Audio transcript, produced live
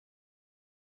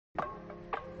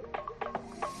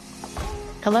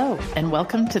Hello, and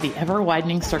welcome to the Ever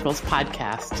Widening Circles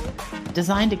podcast,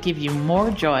 designed to give you more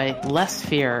joy, less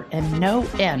fear, and no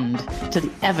end to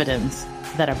the evidence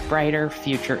that a brighter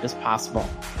future is possible.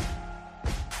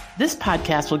 This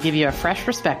podcast will give you a fresh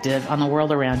perspective on the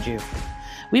world around you.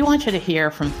 We want you to hear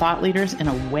from thought leaders in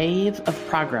a wave of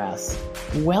progress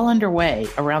well underway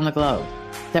around the globe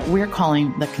that we're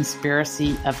calling the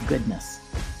conspiracy of goodness.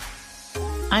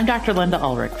 I'm Dr. Linda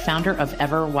Ulrich, founder of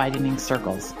Ever Widening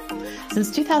Circles.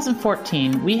 Since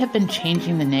 2014, we have been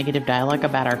changing the negative dialogue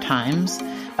about our times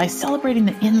by celebrating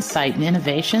the insight and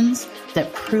innovations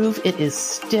that prove it is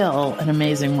still an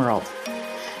amazing world.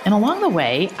 And along the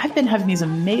way, I've been having these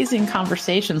amazing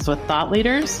conversations with thought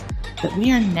leaders that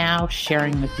we are now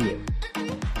sharing with you.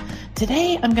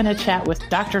 Today, I'm going to chat with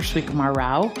Dr. Srikumar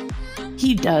Rao.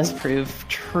 He does prove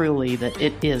truly that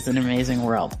it is an amazing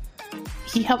world.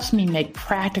 He helps me make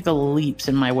practical leaps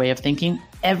in my way of thinking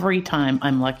every time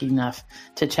I'm lucky enough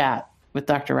to chat with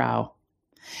Dr. Rao.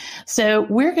 So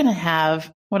we're going to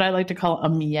have what I like to call a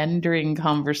meandering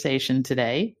conversation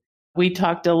today. We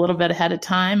talked a little bit ahead of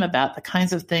time about the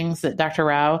kinds of things that Dr.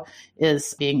 Rao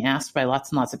is being asked by lots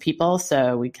and lots of people.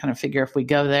 So we kind of figure if we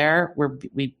go there,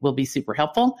 we will be super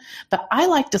helpful. But I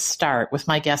like to start with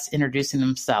my guests introducing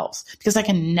themselves because I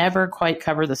can never quite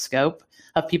cover the scope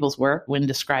of people's work when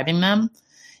describing them.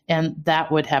 And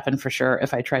that would happen for sure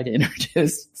if I tried to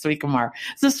introduce Srikumar.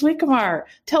 So Srikumar,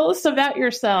 tell us about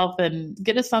yourself and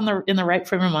get us in the right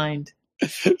frame of mind.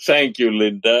 Thank you,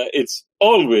 Linda. It's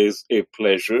always a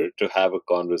pleasure to have a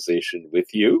conversation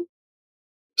with you.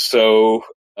 So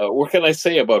what can I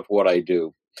say about what I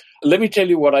do? Let me tell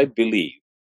you what I believe.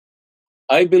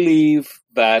 I believe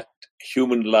that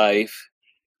human life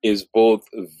is both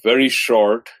very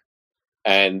short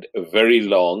and very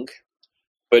long,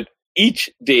 but each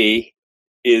day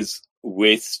is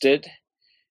wasted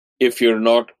if you're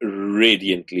not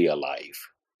radiantly alive.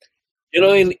 You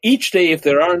know, in each day, if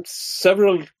there aren't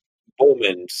several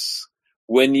moments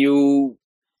when you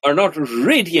are not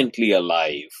radiantly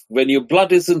alive, when your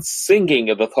blood isn't singing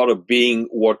at the thought of being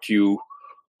what you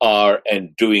are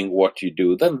and doing what you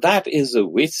do, then that is a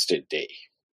wasted day.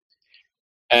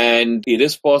 And it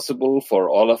is possible for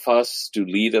all of us to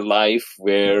lead a life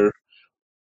where,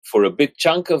 for a big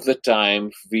chunk of the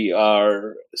time, we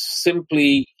are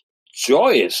simply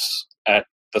joyous at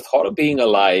the thought of being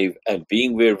alive and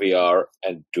being where we are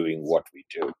and doing what we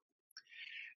do.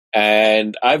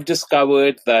 And I've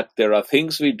discovered that there are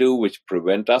things we do which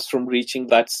prevent us from reaching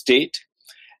that state.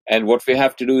 And what we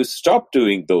have to do is stop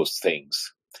doing those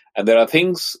things. And there are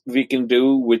things we can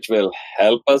do which will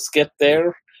help us get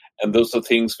there. And those are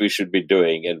things we should be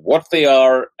doing. And what they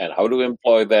are and how to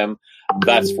employ them,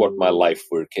 that's what my life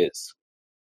work is.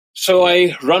 So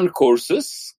I run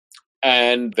courses,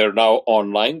 and they're now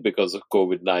online because of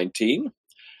COVID-19.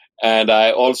 And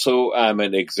I also am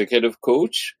an executive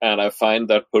coach, and I find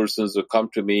that persons who come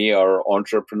to me are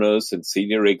entrepreneurs and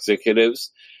senior executives.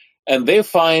 And they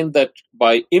find that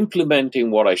by implementing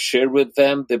what I share with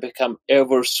them, they become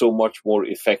ever so much more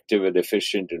effective and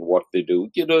efficient in what they do.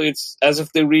 You know, it's as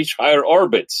if they reach higher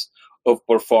orbits of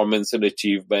performance and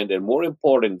achievement. And more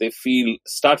important, they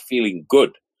start feeling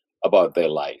good about their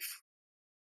life.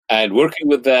 And working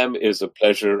with them is a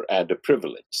pleasure and a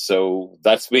privilege. So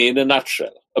that's me in a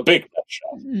nutshell, a big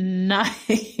nutshell.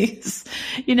 Nice.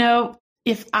 You know,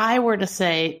 if I were to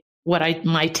say,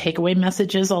 my takeaway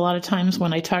message is a lot of times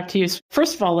when I talk to you.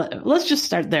 First of all, let's just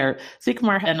start there.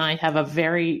 Srikumar and I have a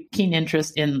very keen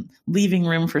interest in leaving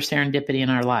room for serendipity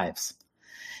in our lives.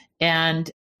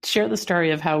 And share the story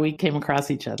of how we came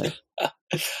across each other.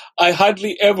 I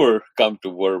hardly ever come to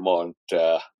Vermont,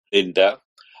 Linda,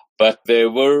 but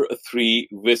there were 3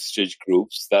 Vistage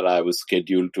groups that I was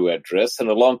scheduled to address. And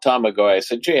a long time ago, I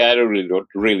said, Jay, I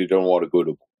really don't want to go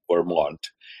to Vermont.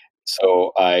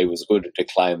 So I was going to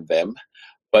decline them.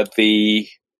 But the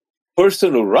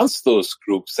person who runs those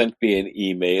groups sent me an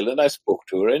email, and I spoke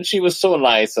to her, and she was so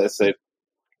nice. I said,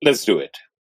 let's do it.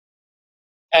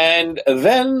 And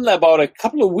then about a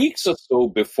couple of weeks or so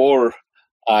before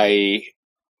I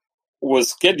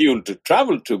was scheduled to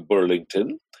travel to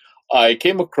Burlington, I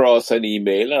came across an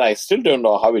email, and I still don't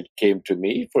know how it came to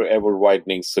me, for Ever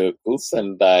Widening Circles.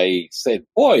 And I said,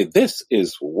 boy, this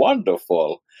is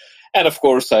wonderful. And of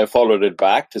course, I followed it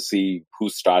back to see who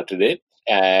started it.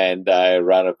 And I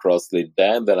ran across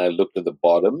Linda, and then I looked at the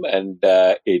bottom, and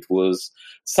it was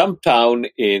some town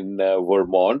in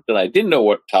Vermont. And I didn't know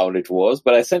what town it was,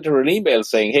 but I sent her an email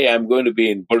saying, hey, I'm going to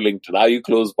be in Burlington. Are you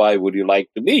close by? Would you like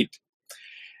to meet?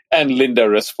 And Linda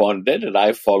responded, and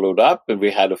I followed up, and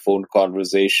we had a phone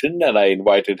conversation, and I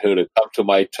invited her to come to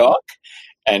my talk.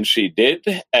 And she did.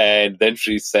 And then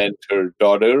she sent her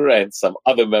daughter and some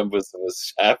other members of the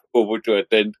staff over to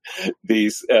attend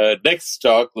these next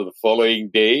talk the following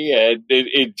day. And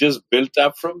it just built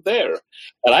up from there.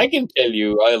 And I can tell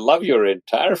you, I love your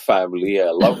entire family. I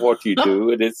love what you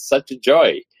do. And it's such a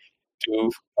joy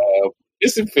to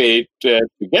participate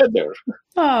together.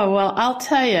 Oh, well, I'll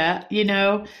tell you,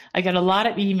 I got a lot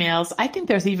of emails. I think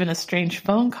there's even a strange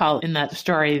phone call in that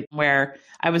story where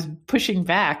I was pushing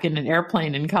back in an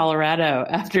airplane in Colorado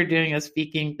after doing a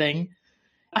speaking thing.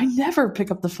 I never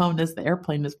pick up the phone as the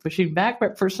airplane is pushing back,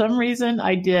 but for some reason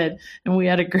I did. And we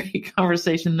had a great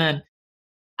conversation then.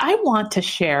 I want to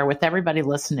share with everybody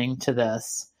listening to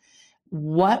this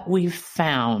what we've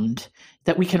found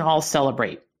that we can all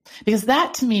celebrate. Because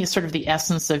that to me is sort of the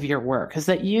essence of your work, is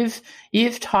that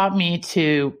you've taught me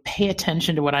to pay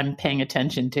attention to what I'm paying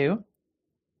attention to.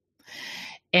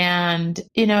 And,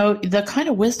 the kind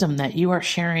of wisdom that you are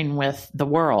sharing with the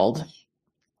world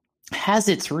has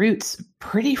its roots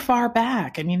pretty far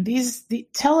back. I mean,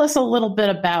 tell us a little bit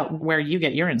about where you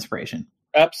get your inspiration.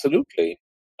 Absolutely.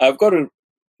 I've got to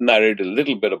narrate a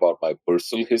little bit about my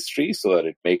personal history so that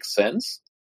it makes sense.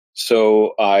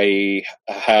 So I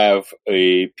have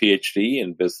a PhD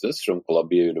in business from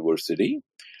Columbia University.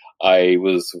 I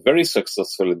was very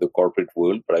successful in the corporate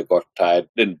world, but I got tired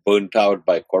and burnt out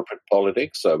by corporate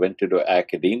politics. So I went into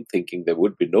academia thinking there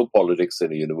would be no politics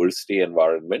in a university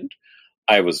environment.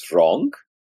 I was wrong.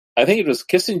 I think it was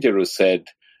Kissinger who said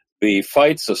the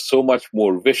fights are so much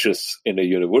more vicious in a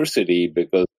university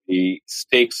because the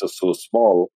stakes are so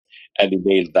small, and he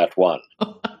nailed that one.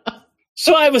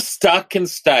 So I was stuck and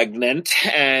stagnant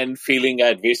and feeling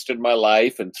I'd wasted my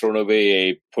life and thrown away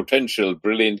a potential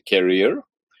brilliant career.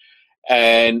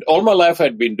 And all my life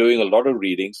I'd been doing a lot of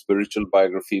reading, spiritual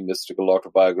biography, mystical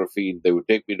autobiography. They would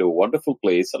take me to a wonderful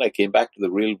place, and I came back to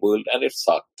the real world and it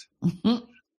sucked. Mm-hmm.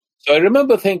 So I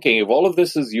remember thinking, if all of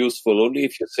this is useful only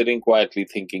if you're sitting quietly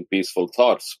thinking peaceful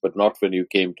thoughts, but not when you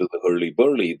came to the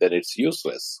hurly-burly, then it's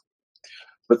useless.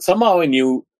 But somehow I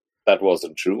knew that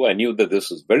wasn't true. I knew that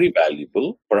this was very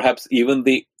valuable, perhaps even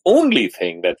the only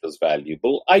thing that was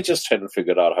valuable. I just hadn't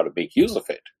figured out how to make use of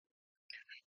it.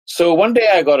 So one day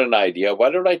I got an idea. Why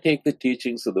don't I take the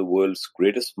teachings of the world's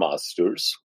greatest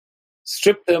masters,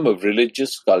 strip them of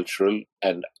religious, cultural,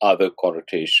 and other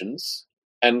connotations,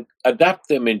 and adapt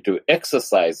them into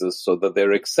exercises so that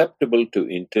they're acceptable to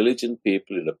intelligent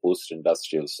people in a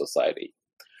post-industrial society.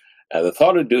 And the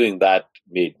thought of doing that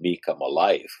made me come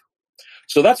alive.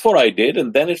 So that's what I did,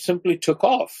 and then it simply took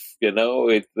off.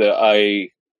 I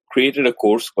created a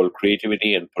course called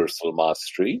Creativity and Personal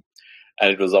Mastery,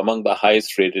 and it was among the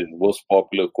highest rated and most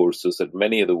popular courses at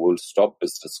many of the world's top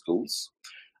business schools.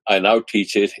 I now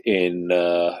teach it in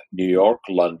New York,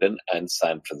 London, and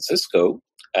San Francisco,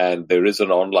 and there is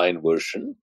an online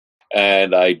version.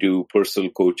 And I do personal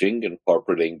coaching and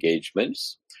corporate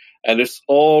engagements. And it's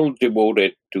all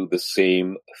devoted to the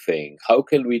same thing. How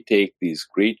can we take these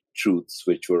great truths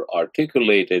which were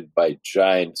articulated by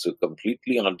giants who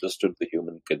completely understood the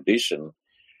human condition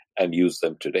and use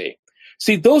them today?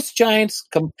 See, those giants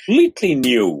completely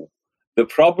knew the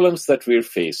problems that we're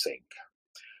facing,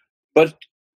 but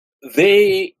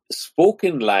they spoke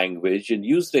in language and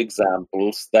used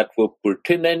examples that were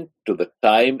pertinent to the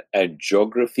time and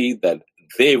geography that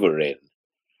they were in.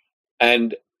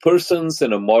 And persons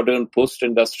in a modern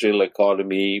post-industrial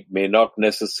economy may not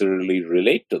necessarily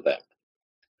relate to them.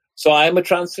 So I am a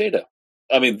translator.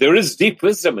 I mean, there is deep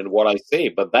wisdom in what I say,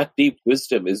 but that deep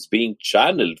wisdom is being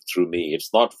channeled through me.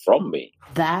 It's not from me.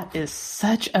 That is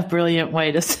such a brilliant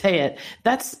way to say it.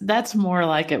 That's more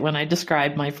like it when I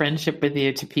describe my friendship with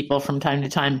you to people from time to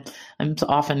time. I'm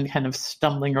often kind of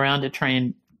stumbling around to try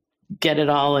and get it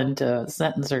all into a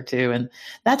sentence or two. And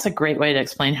that's a great way to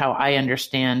explain how I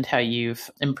understand how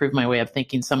you've improved my way of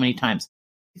thinking so many times.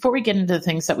 Before we get into the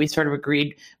things that we sort of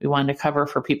agreed we wanted to cover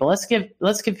for people, let's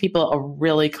give people a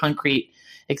really concrete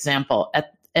example.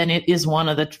 And it is one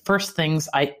of the first things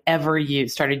I ever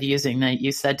started using that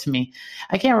you said to me.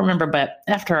 I can't remember, but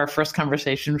after our first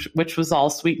conversation, which was all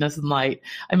sweetness and light,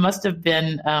 I must have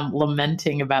been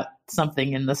lamenting about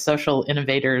something in the social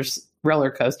innovators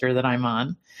roller coaster that I'm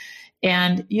on.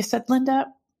 And you said, Linda,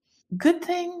 good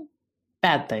thing,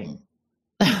 bad thing.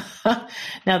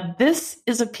 Now, this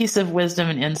is a piece of wisdom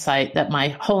and insight that my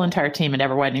whole entire team at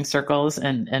Ever Widening Circles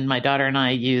and my daughter and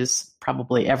I use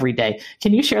probably every day.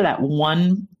 Can you share that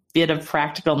one bit of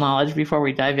practical knowledge before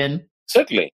we dive in?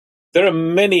 Certainly. There are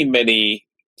many, many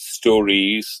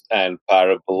stories and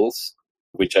parables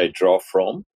which I draw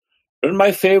from. But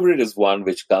my favorite is one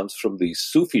which comes from the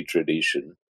Sufi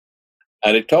tradition.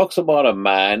 And it talks about a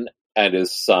man and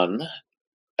his son.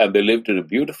 and they lived in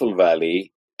a beautiful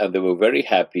valley, and they were very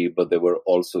happy, but they were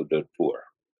also dirt poor.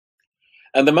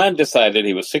 And the man decided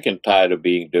he was sick and tired of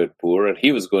being dirt poor, and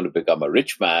he was going to become a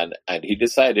rich man, and he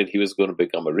decided he was going to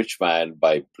become a rich man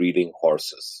by breeding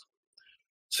horses.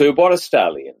 So he bought a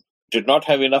stallion. Did not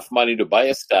have enough money to buy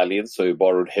a stallion, so he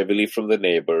borrowed heavily from the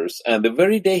neighbors, and the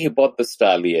very day he bought the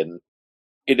stallion,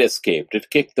 it escaped. It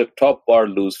kicked the top bar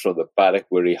loose from the paddock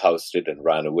where he housed it and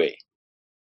ran away.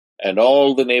 And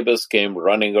all the neighbors came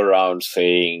running around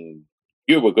saying,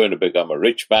 "You were going to become a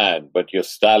rich man, but your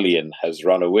stallion has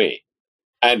run away.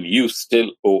 And you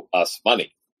still owe us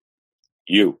money.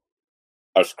 You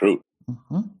are screwed."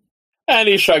 Mm-hmm. And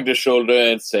he shrugged his shoulder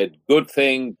and said, "Good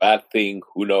thing, bad thing,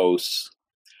 who knows?"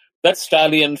 That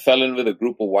stallion fell in with a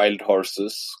group of wild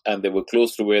horses, and they were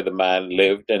close to where the man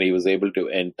lived, and he was able to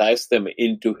entice them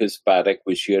into his paddock,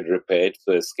 which he had repaired,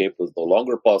 so escape was no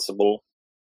longer possible.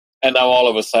 And now all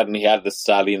of a sudden he had the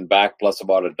stallion back, plus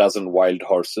about a dozen wild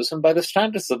horses, and by the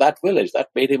standards of that village, that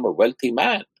made him a wealthy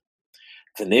man.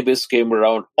 The neighbors came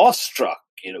around awestruck.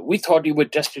 "We thought you were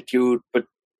destitute, but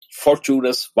fortune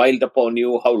has smiled upon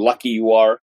you. How lucky you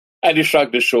are." And he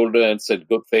shrugged his shoulder and said,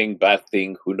 "Good thing, bad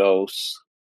thing, who knows?"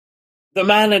 The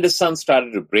man and his son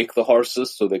started to break the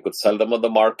horses so they could sell them on the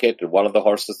market. And one of the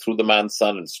horses threw the man's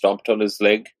son and stomped on his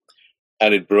leg.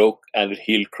 And it broke and it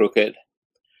healed crooked.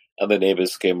 And the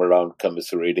neighbors came around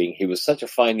commiserating. He was such a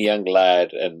fine young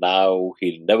lad, and now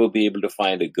he'll never be able to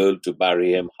find a girl to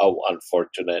marry him. How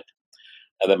unfortunate.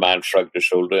 And the man shrugged his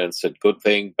shoulder and said, "Good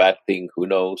thing, bad thing, who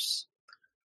knows?"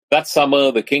 That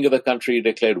summer, the king of the country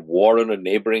declared war on a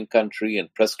neighboring country,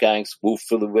 and press gangs moved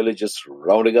through the villages,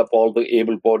 rounding up all the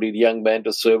able-bodied young men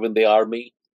to serve in the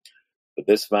army. But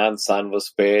this man's son was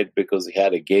spared because he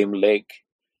had a game leg,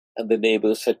 and the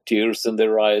neighbors had tears in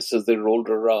their eyes as they rolled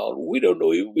around. "We don't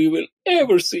know if we will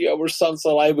ever see our sons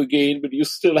alive again, but you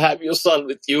still have your son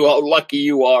with you. How lucky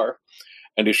you are."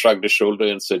 And he shrugged his shoulder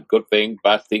and said, "Good thing,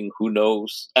 bad thing, who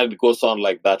knows?" And it goes on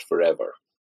like that forever.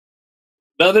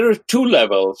 Now, there are two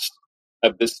levels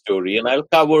of this story, and I'll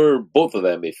cover both of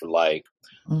them if you like.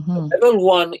 Mm-hmm. Level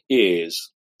one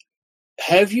is,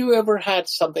 have you ever had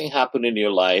something happen in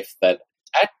your life that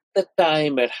at the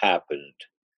time it happened,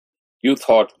 you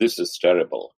thought, "This is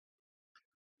terrible"?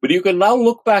 But you can now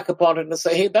look back upon it and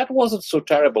say, "Hey, that wasn't so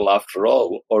terrible after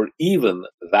all," or even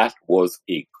that was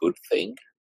a good thing.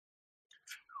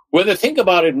 When they think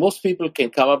about it, most people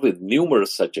can come up with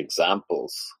numerous such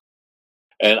examples.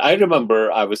 And I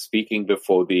remember I was speaking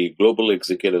before the Global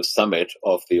Executive Summit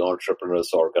of the Entrepreneurs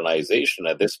Organization.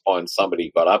 At this point, somebody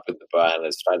got up in the van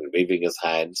and started waving his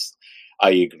hands.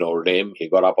 I ignored him. He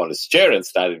got up on his chair and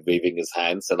started waving his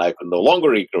hands, and I could no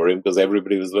longer ignore him because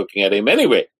everybody was looking at him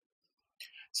anyway.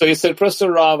 So he said,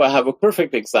 "Professor Rao, I have a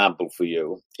perfect example for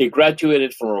you." He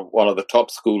graduated from one of the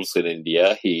top schools in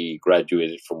India. He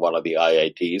graduated from one of the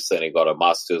IITs, and he got a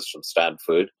master's from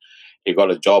Stanford. He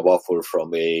got a job offer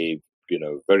from a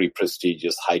very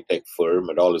prestigious high-tech firm,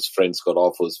 and all his friends got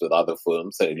offers with other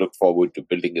firms, and he looked forward to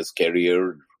building his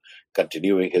career,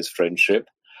 continuing his friendship.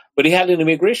 But he had an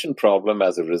immigration problem,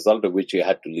 as a result of which he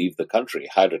had to leave the country.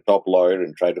 Hired a top lawyer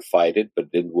and tried to fight it,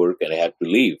 but didn't work, and he had to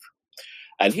leave.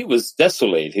 And he was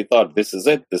desolate. He thought, "This is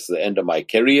it. This is the end of my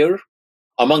career."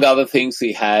 Among other things,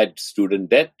 he had student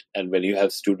debt. And when you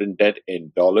have student debt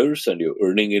in dollars and you're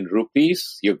earning in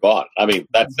rupees, you're gone. I mean,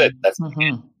 that's it. That's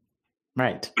Mm-hmm.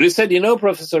 Right. But he said,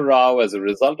 Professor Rao, as a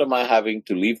result of my having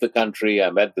to leave the country, I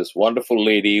met this wonderful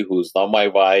lady who's now my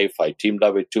wife. I teamed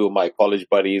up with two of my college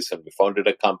buddies and we founded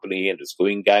a company and it's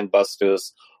going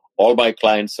gangbusters. All my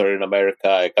clients are in America.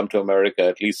 I come to America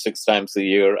at least 6 times a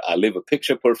year. I live a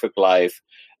picture-perfect life.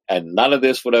 And none of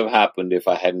this would have happened if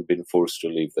I hadn't been forced to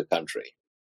leave the country.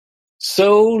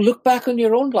 So look back on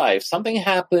your own life. Something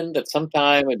happened at some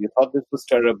time and you thought this was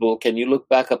terrible. Can you look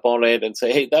back upon it and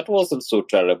say, hey, that wasn't so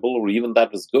terrible, or even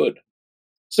that was good?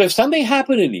 So if something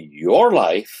happened in your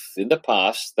life in the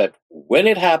past that when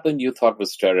it happened you thought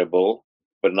was terrible,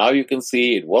 but now you can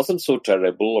see it wasn't so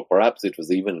terrible, or perhaps it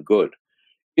was even good,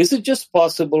 is it just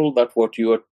possible that what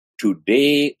you are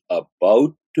today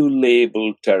about to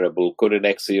label terrible could in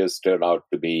X years turn out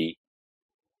to be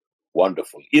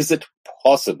wonderful? Is it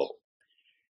possible?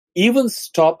 Even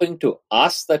stopping to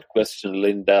ask that question,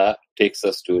 Linda, takes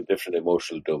us to a different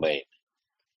emotional domain.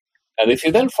 And if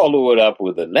you then follow it up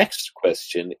with the next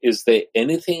question, is there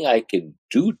anything I can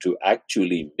do to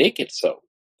actually make it so?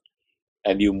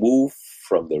 And you move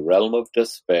from the realm of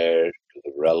despair to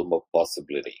the realm of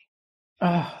possibility.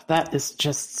 Oh, that is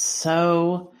just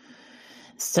so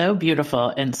beautiful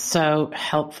and so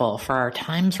helpful for our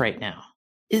times right now.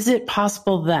 Is it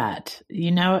possible that,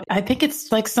 I think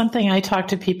it's like something I talk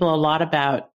to people a lot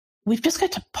about we've just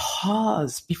got to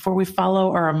pause before we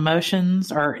follow our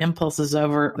emotions, our impulses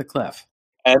over the cliff.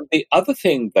 And the other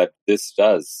thing that this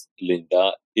does,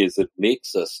 Linda, is it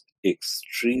makes us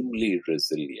extremely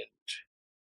resilient.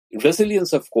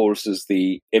 Resilience, of course, is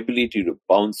the ability to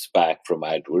bounce back from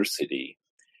adversity.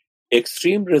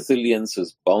 Extreme resilience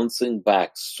is bouncing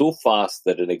back so fast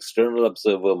that an external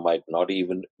observer might not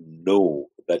even know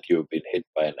that you've been hit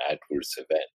by an adverse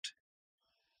event.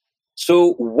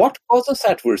 So, what causes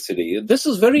adversity? This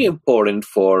is very important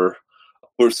for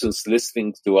persons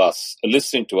listening to us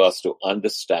to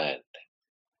understand.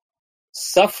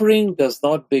 Suffering does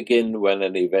not begin when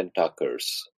an event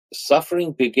occurs.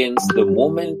 Suffering begins the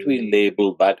moment we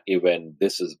label that event,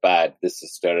 this is bad, this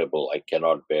is terrible, I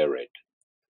cannot bear it.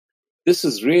 This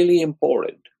is really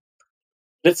important.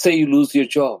 Let's say you lose your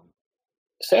job.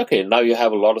 Say, okay, now you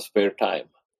have a lot of spare time.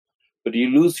 But you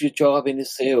lose your job and you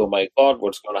say, oh my God,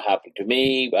 what's going to happen to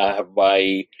me? I have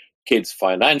my kids'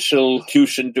 financial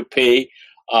tuition to pay.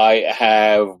 I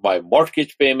have my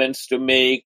mortgage payments to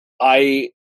make. I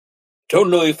don't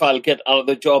know if I'll get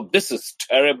another job. This is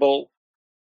terrible.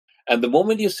 And the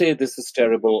moment you say this is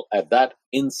terrible, at that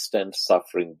instant,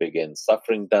 suffering begins.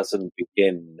 Suffering doesn't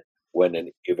begin when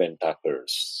an event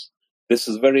occurs. This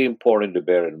is very important to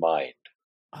bear in mind.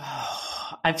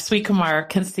 Oh, Srikumar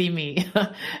can see me.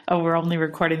 We're only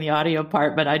recording the audio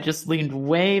part, but I just leaned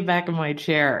way back in my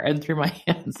chair and threw my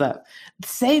hands up.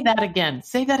 Say that again.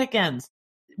 Say that again.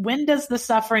 When does the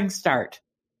suffering start?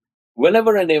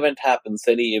 Whenever an event happens,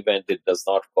 any event, it does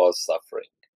not cause suffering.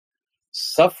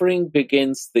 Suffering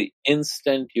begins the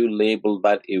instant you label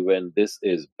that event, this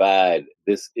is bad,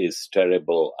 this is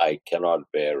terrible, I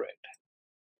cannot bear it.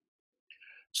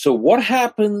 So what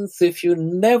happens if you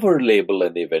never label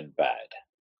an event bad?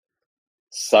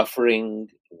 Suffering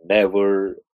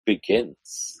never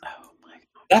begins. Oh my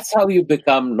God. That's how you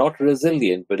become not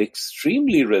resilient, but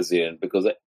extremely resilient, because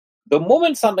the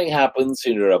moment something happens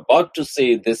and you're about to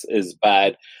say this is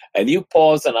bad, and you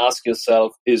pause and ask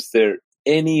yourself, is there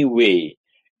any way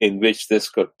in which this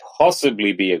could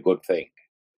possibly be a good thing?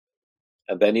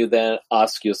 And then you then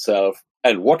ask yourself,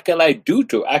 and what can I do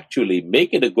to actually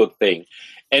make it a good thing?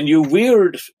 And you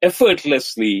veered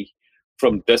effortlessly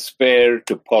from despair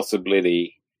to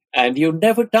possibility, and you're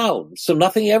never down. So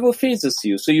nothing ever phases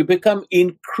you. So you become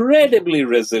incredibly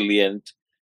resilient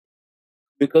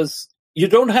because you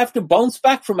don't have to bounce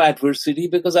back from adversity,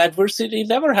 because adversity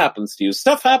never happens to you.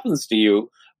 Stuff happens to you,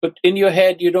 but in your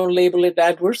head, you don't label it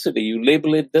adversity. You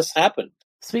label it, this happened.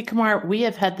 Srikumar, we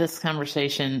have had this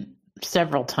conversation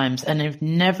several times, and I've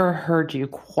never heard you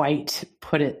quite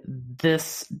put it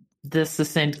this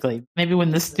succinctly. Maybe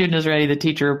when the student is ready, the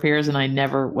teacher appears, and I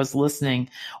never was listening.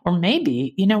 Or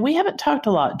maybe, we haven't talked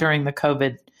a lot during the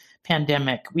COVID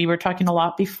pandemic. We were talking a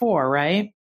lot before,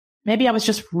 right? Maybe I was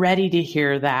just ready to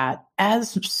hear that,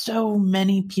 as so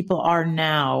many people are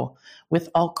now with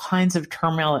all kinds of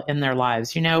turmoil in their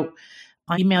lives. I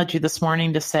emailed you this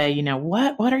morning to say,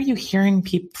 what are you hearing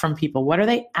from people? What are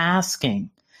they asking?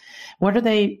 What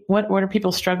are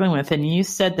people struggling with? And you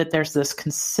said that there's this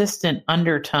consistent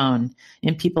undertone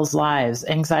in people's lives,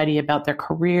 anxiety about their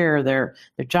career, their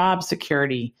job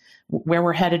security, where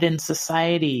we're headed in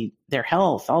society, their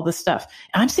health, all this stuff.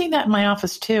 I'm seeing that in my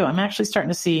office too. I'm actually starting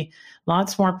to see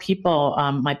lots more people,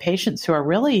 my patients, who are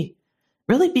really,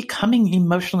 really becoming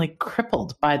emotionally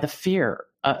crippled by the fear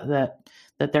that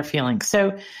they're feeling.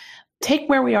 So take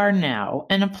where we are now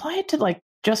and apply it to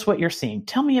just what you're seeing.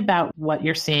 Tell me about what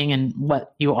you're seeing and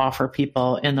what you offer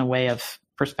people in the way of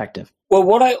perspective. Well,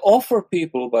 what I offer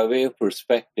people by way of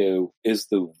perspective is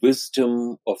the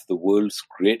wisdom of the world's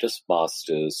greatest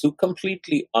masters who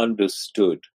completely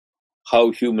understood how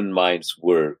human minds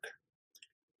work.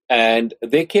 And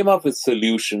they came up with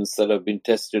solutions that have been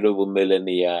tested over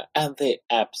millennia, and they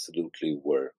absolutely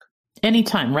work.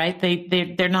 Anytime, right?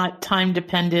 They're not time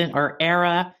dependent or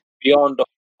era. Beyond all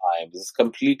times. It's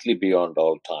completely beyond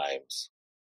all times.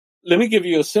 Let me give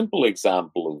you a simple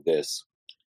example of this.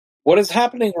 What is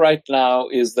happening right now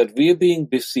is that we are being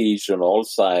besieged on all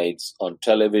sides, on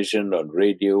television, on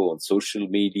radio, on social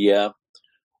media,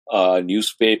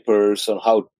 newspapers, on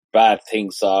how bad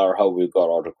things are, how we've got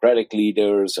autocratic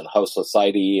leaders, and how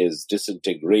society is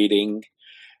disintegrating.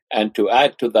 And to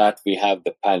add to that, we have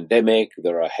the pandemic,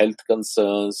 there are health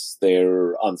concerns,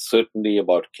 there uncertainty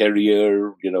about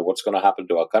career, what's going to happen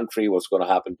to our country, what's going to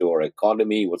happen to our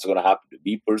economy, what's going to happen to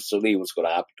me personally, what's going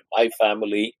to happen to my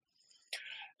family.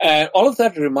 And all of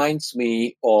that reminds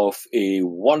me of a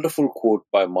wonderful quote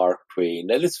by Mark Twain.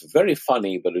 And it's very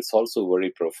funny, but it's also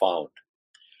very profound.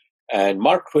 And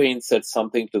Mark Twain said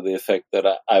something to the effect that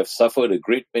I've suffered a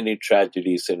great many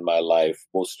tragedies in my life,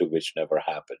 most of which never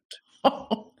happened.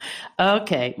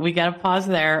 Okay, we got to pause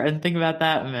there and think about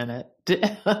that a minute.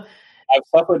 I've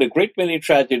suffered a great many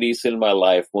tragedies in my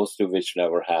life, most of which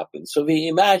never happened. So we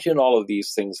imagine all of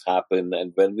these things happen,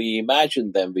 and when we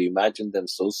imagine them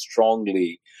so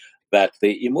strongly that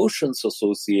the emotions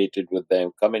associated with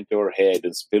them come into our head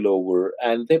and spill over,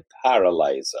 and they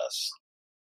paralyze us.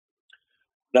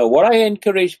 Now, what I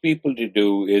encourage people to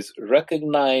do is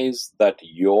recognize that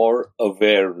your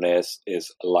awareness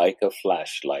is like a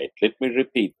flashlight. Let me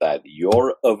repeat that.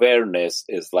 Your awareness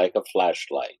is like a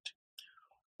flashlight.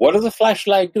 What does a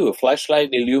flashlight do? A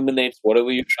flashlight illuminates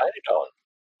whatever you shine it on.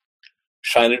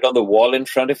 Shine it on the wall in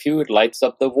front of you, it lights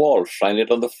up the wall. Shine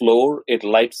it on the floor, it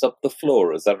lights up the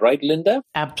floor. Is that right, Linda?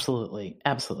 Absolutely.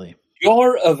 Absolutely.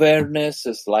 Your awareness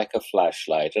is like a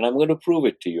flashlight, and I'm going to prove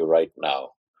it to you right now.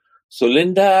 So,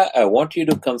 Linda, I want you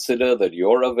to consider that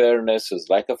your awareness is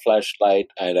like a flashlight,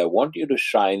 and I want you to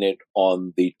shine it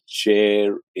on the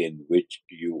chair in which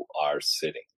you are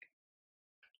sitting.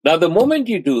 Now, the moment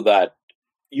you do that,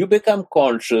 you become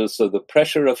conscious of the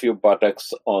pressure of your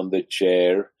buttocks on the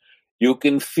chair. You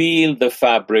can feel the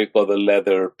fabric or the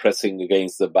leather pressing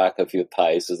against the back of your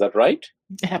thighs. Is that right?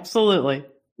 Absolutely.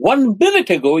 1 minute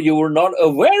ago, you were not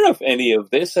aware of any of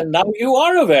this, and now you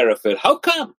are aware of it. How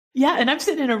come? Yeah, and I'm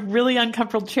sitting in a really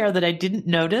uncomfortable chair that I didn't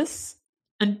notice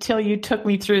until you took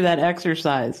me through that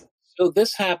exercise. So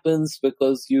this happens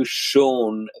because you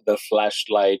shone the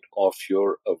flashlight of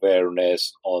your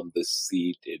awareness on the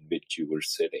seat in which you were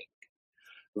sitting.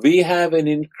 We have an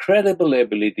incredible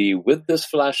ability with this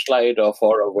flashlight of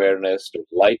our awareness to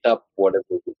light up whatever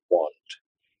we want.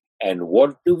 And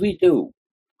what do?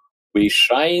 We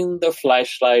shine the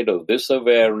flashlight of this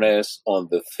awareness on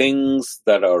the things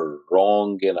that are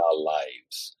wrong in our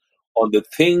lives, on the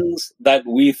things that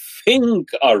we think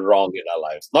are wrong in our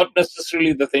lives, not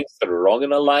necessarily the things that are wrong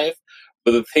in our life,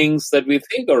 but the things that we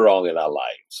think are wrong in our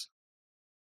lives.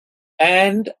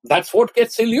 And that's what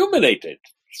gets illuminated.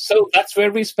 So that's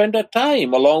where we spend our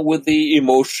time, along with the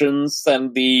emotions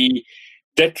and the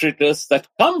detritus that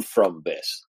come from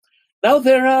this. Now,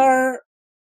 there are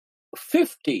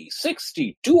 50,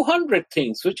 60, 200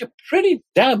 things which are pretty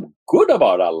damn good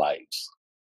about our lives.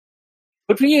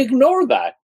 But we ignore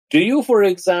that. Do you, for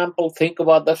example, think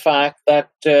about the fact that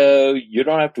you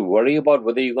don't have to worry about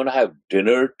whether you're going to have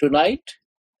dinner tonight?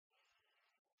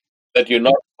 That you're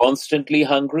not constantly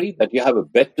hungry? That you have a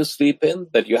bed to sleep in?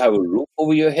 That you have a roof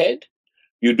over your head?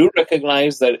 You do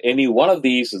recognize that any one of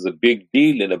these is a big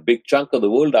deal in a big chunk of the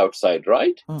world outside,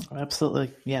 right?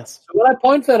 Absolutely, yes. So when I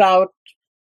point that out,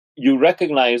 you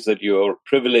recognize that you're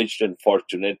privileged and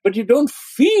fortunate, but you don't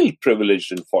feel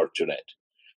privileged and fortunate.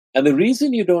 And the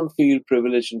reason you don't feel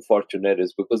privileged and fortunate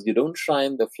is because you don't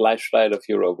shine the flashlight of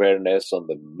your awareness on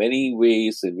the many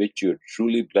ways in which you're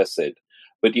truly blessed,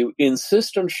 but you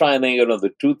insist on shining it on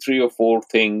the 2, 3, or 4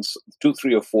 things, 2,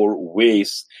 3, or 4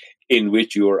 ways in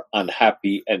which you're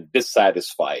unhappy and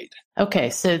dissatisfied. Okay,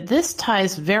 so this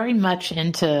ties very much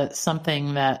into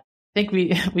something that I think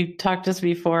we talked just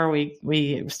before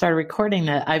we started recording,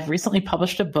 that I've recently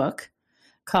published a book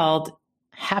called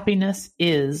Happiness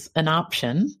is an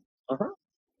Option. Uh-huh.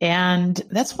 And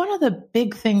that's one of the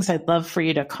big things I'd love for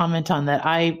you to comment on, that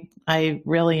I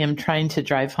really am trying to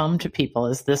drive home to people,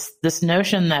 is this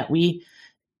notion that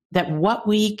what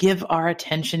we give our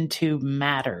attention to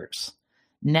matters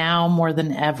now more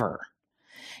than ever.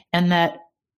 And that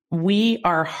we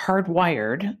are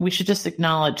hardwired. We should just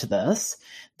acknowledge this,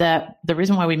 that the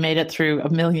reason why we made it through a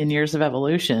million years of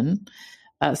evolution,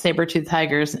 saber-toothed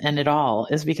tigers and it all,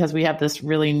 is because we have this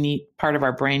really neat part of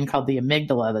our brain called the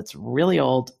amygdala that's really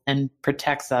old and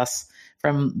protects us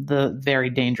from the very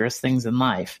dangerous things in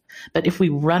life. But if we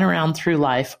run around through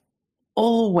life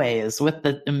always with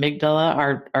the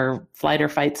amygdala, our flight or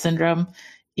fight syndrome,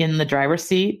 in the driver's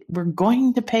seat, we're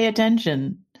going to pay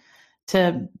attention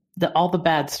to all the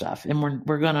bad stuff, and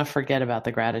we're going to forget about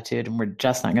the gratitude, and we're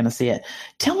just not going to see it.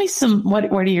 Tell me what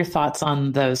are your thoughts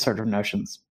on those sort of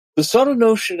notions? The sort of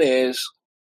notion is,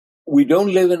 we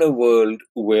don't live in a world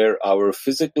where our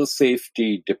physical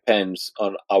safety depends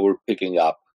on our picking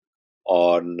up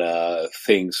on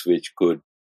things which could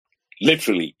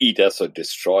literally eat us or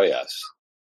destroy us.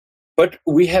 But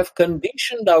we have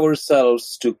conditioned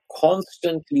ourselves to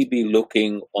constantly be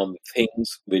looking on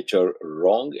things which are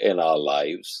wrong in our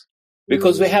lives,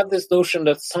 because we have this notion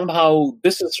that somehow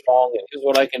this is wrong and here's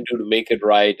what I can do to make it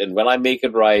right. And when I make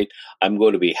it right, I'm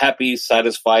going to be happy,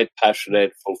 satisfied,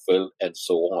 passionate, fulfilled, and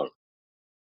so on.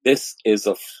 This is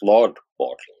a flawed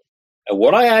model. And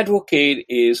what I advocate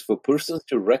is for persons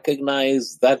to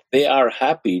recognize that they are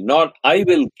happy, not I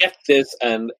will get this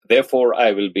and therefore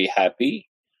I will be happy,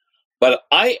 but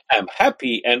I am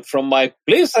happy. And from my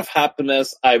place of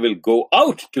happiness, I will go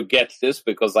out to get this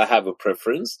because I have a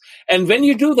preference. And when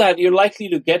you do that, you're likely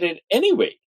to get it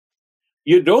anyway.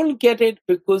 You don't get it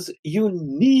because you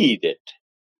need it.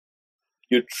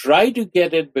 You try to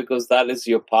get it because that is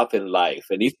your path in life.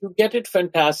 And if you get it,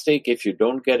 fantastic. If you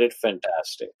don't get it,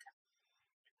 fantastic.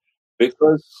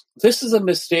 Because this is a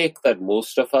mistake that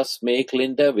most of us make,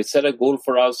 Linda. We set a goal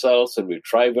for ourselves and we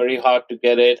try very hard to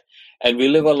get it. And we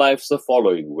live our lives the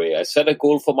following way. I set a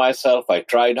goal for myself. I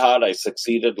tried hard. I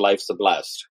succeeded. Life's a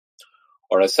blast.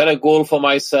 Or I set a goal for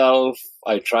myself.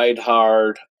 I tried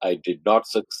hard. I did not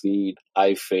succeed.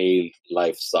 I failed.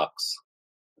 Life sucks.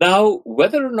 Now,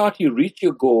 whether or not you reach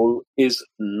your goal is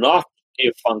not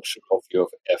a function of your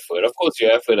effort. Of course,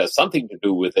 your effort has something to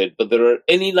do with it, but there are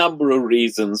any number of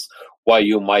reasons why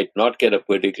you might not get a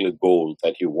particular goal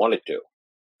that you wanted to.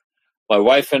 My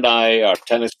wife and I are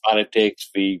tennis fanatics.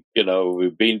 We've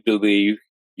been to the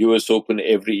US Open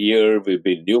every year. We've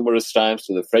been numerous times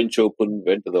to the French Open,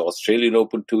 went to the Australian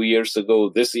Open 2 years ago.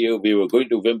 This year we were going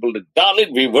to Wimbledon.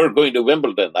 Darling, we were going to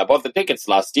Wimbledon. I bought the tickets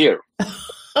last year.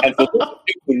 And for those of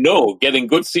you who know, getting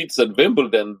good seats at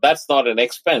Wimbledon, that's not an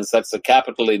expense. That's a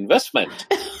capital investment.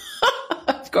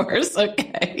 Of course.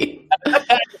 Okay.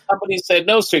 Somebody said,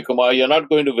 no, Srikumar, you're not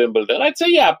going to Wimbledon. I'd say,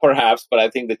 yeah, perhaps, but I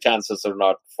think the chances are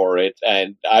not for it.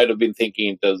 And I'd have been thinking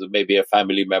in terms of maybe a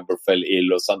family member fell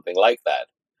ill or something like that.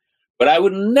 But I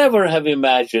would never have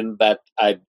imagined that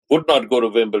I would not go to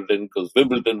Wimbledon because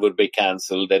Wimbledon would be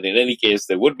cancelled. And in any case,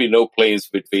 there would be no planes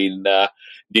between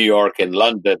New York and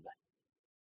London.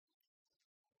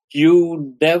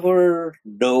 You never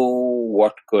know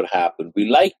what could happen. We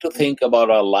like to think about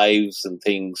our lives and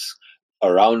things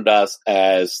around us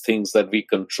as things that we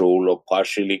control or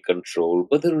partially control.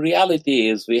 But the reality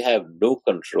is we have no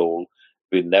control.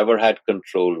 We never had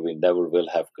control. We never will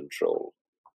have control.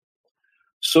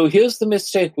 So here's the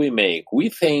mistake we make. We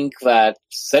think that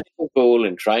setting a goal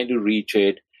and trying to reach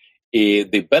it,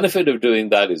 the benefit of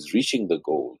doing that is reaching the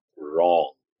goal.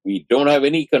 Wrong. We don't have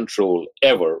any control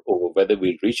ever over whether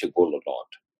we reach a goal or not.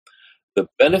 The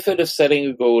benefit of setting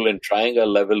a goal and trying our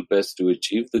level best to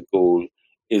achieve the goal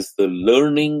is the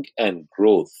learning and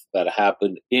growth that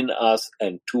happen in us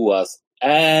and to us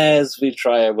as we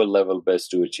try our level best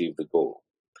to achieve the goal.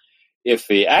 If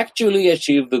we actually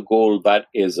achieve the goal, that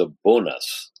is a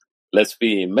bonus. Let's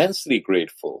be immensely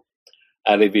grateful.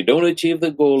 And if we don't achieve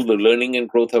the goal, the learning and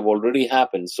growth have already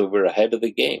happened, so we're ahead of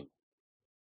the game.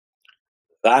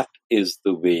 That is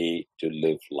the way to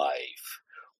live life,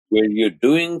 where you're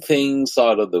doing things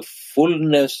out of the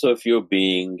fullness of your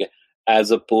being,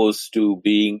 as opposed to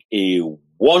being a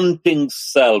wanting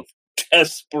self,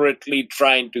 desperately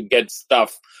trying to get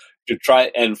stuff to try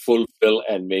and fulfill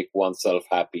and make oneself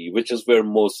happy, which is where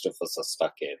most of us are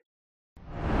stuck in.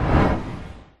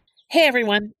 Hey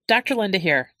everyone, Dr. Linda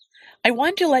here. I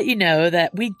wanted to let you know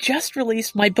that we just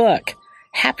released my book,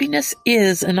 Happiness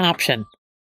is an Option.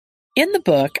 In the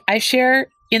book, I share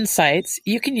insights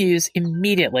you can use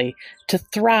immediately to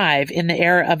thrive in the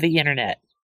era of the internet.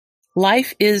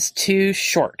 Life is too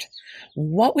short.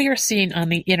 What we are seeing on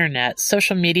the internet,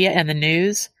 social media, and the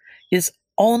news is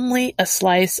only a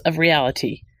slice of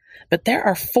reality. But there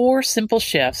are 4 simple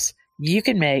shifts you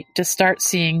can make to start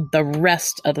seeing the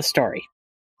rest of the story.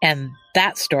 And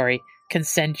that story can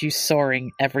send you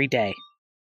soaring every day.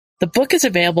 The book is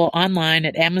available online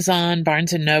at Amazon,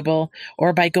 Barnes & Noble,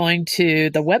 or by going to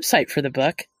the website for the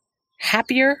book,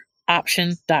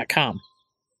 happieroption.com.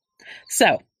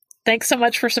 So, thanks so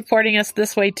much for supporting us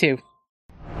this way too.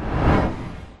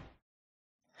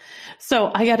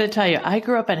 So I got to tell you, I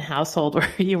grew up in a household where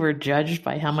you were judged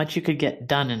by how much you could get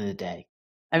done in a day.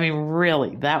 I mean,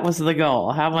 really, that was the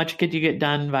goal. How much could you get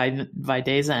done by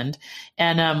day's end?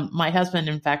 And my husband,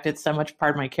 in fact, it's so much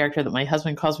part of my character that my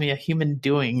husband calls me a human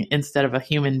doing instead of a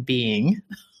human being.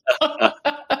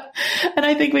 And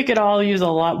I think we could all use a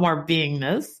lot more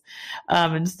beingness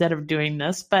instead of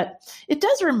doingness. But it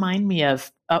does remind me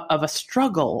of a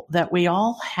struggle that we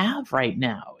all have right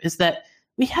now, is that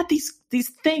we had these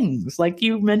things, like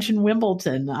you mentioned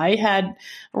Wimbledon. I had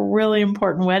a really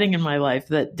important wedding in my life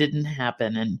that didn't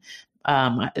happen. And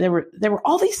there were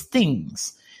all these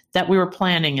things that we were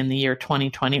planning in the year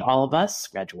 2020, all of us,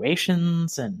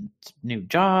 graduations and new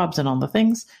jobs and all the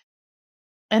things.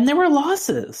 And there were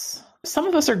losses. Some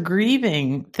of us are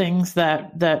grieving things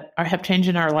that have changed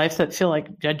in our life that feel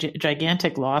like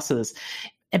gigantic losses.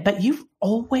 But you've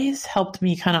always helped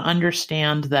me kind of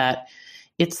understand that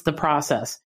it's the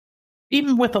process.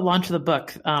 even with the launch of the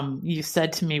book, you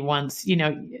said to me once, you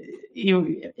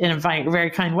in a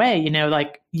very kind way,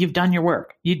 like you've done your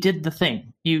work. You did the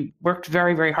thing. You worked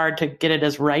very, very hard to get it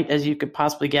as right as you could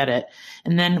possibly get it.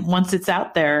 And then once it's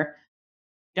out there,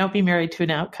 don't be married to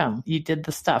an outcome. You did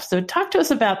the stuff. So talk to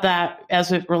us about that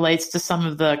as it relates to some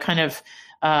of the kind of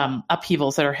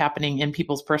upheavals that are happening in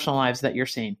people's personal lives that you're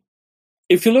seeing.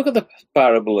 If you look at the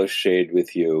parable I shared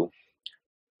with you,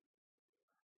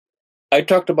 I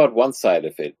talked about one side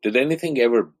of it. Did anything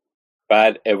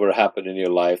bad ever happen in your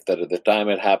life that at the time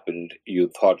it happened, you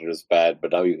thought it was bad,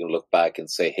 but now you can look back and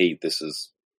say, hey, this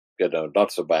is,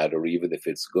 not so bad, or even if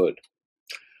it's good.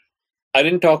 I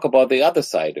didn't talk about the other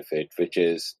side of it, which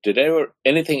is, did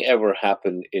anything ever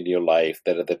happen in your life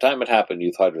that at the time it happened,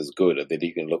 you thought it was good, and then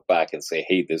you can look back and say,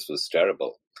 hey, this was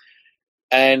terrible.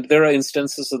 And there are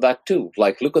instances of that too.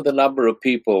 Like, look at the number of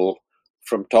people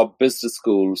from top business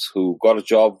schools who got a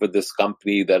job with this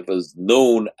company that was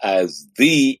known as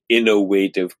the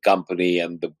innovative company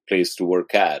and the place to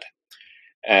work at.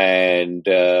 And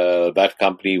that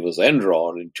company was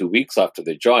Enron. And 2 weeks after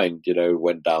they joined, it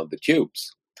went down the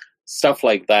tubes. Stuff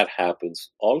like that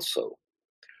happens also.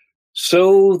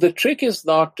 So the trick is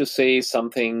not to say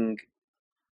something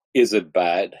isn't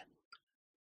bad.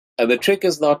 And the trick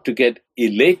is not to get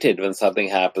elated when something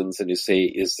happens and you say,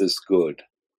 is this good?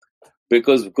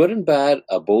 Because good and bad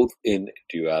are both in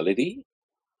duality.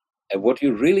 And what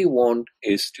you really want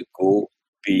is to go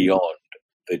beyond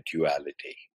the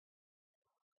duality.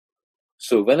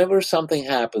 So whenever something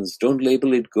happens, don't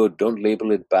label it good, don't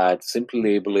label it bad, simply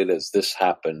label it as this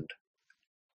happened.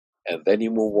 And then you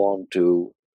move on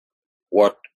to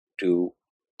what do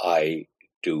I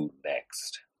do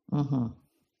next? Mm-hmm.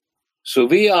 So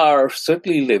we are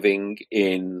certainly living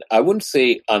in, I wouldn't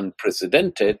say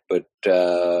unprecedented, but,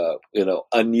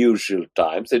 unusual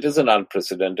times. It isn't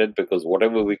unprecedented because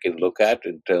whatever we can look at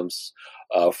in terms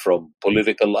from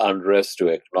political unrest to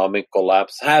economic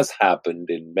collapse has happened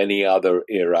in many other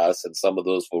eras, and some of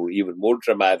those were even more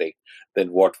dramatic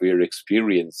than what we're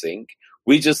experiencing.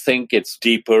 We just think it's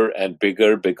deeper and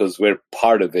bigger because we're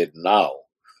part of it now.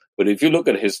 But if you look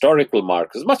at historical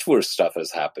markers, much worse stuff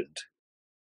has happened.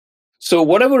 So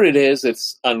whatever it is,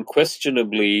 it's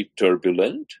unquestionably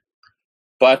turbulent,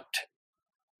 but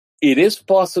it is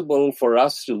possible for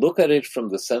us to look at it from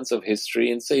the sense of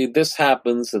history and say, this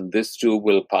happens and this too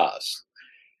will pass.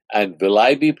 And will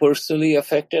I be personally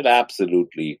affected?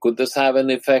 Absolutely. Could this have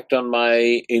an effect on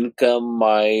my income,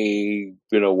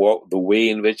 the way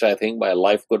in which I think my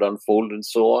life could unfold and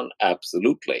so on?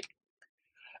 Absolutely.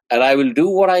 And I will do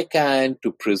what I can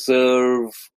to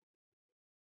preserve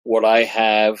what I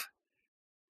have.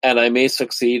 And I may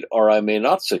succeed or I may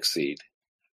not succeed.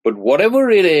 But whatever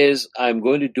it is, I'm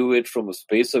going to do it from a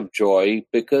space of joy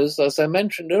because, as I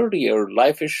mentioned earlier,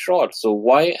 life is short. So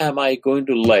why am I going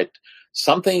to let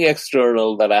something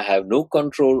external that I have no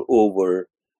control over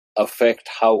affect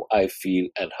how I feel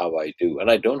and how I do? And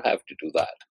I don't have to do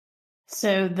that.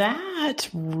 So that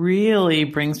really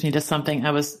brings me to something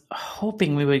I was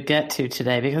hoping we would get to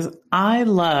today, because I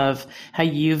love how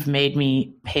you've made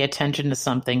me pay attention to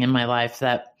something in my life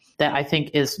that I think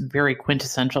is very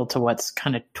quintessential to what's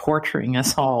kind of torturing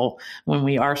us all when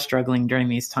we are struggling during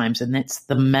these times. And it's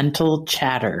the mental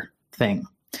chatter thing.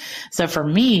 So for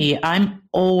me, I'm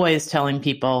always telling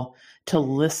people to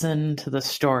listen to the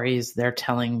stories they're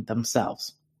telling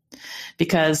themselves,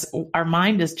 because our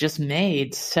mind is just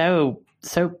made so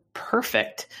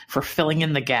perfect for filling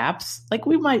in the gaps. Like,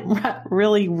 we might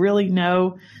really, really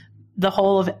know the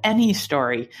whole of any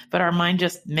story, but our mind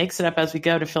just makes it up as we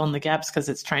go to fill in the gaps because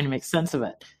it's trying to make sense of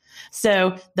it.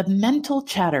 So the mental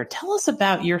chatter, tell us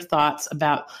about your thoughts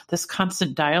about this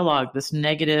constant dialogue, this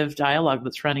negative dialogue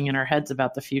that's running in our heads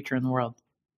about the future and the world.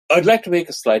 I'd like to make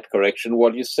a slight correction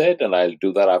what you said, and I'll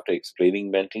do that after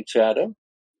explaining mental chatter.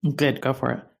 Good, go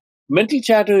for it. Mental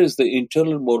chatter is the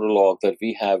internal monologue that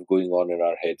we have going on in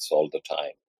our heads all the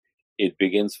time. It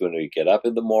begins when we get up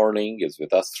in the morning, is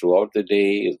with us throughout the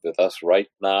day, is with us right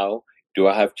now. Do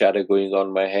I have chatter going on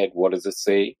in my head? What does it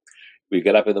say? We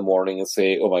get up in the morning and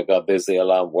say, oh my God, there's the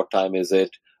alarm. What time is it?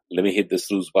 Let me hit the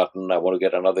snooze button. I want to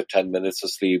get another 10 minutes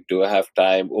of sleep. Do I have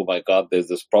time? Oh my God, there's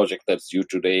this project that's due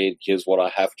today. Here's what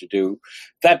I have to do.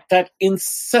 That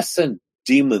incessant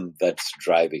demon that's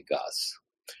driving us.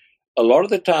 A lot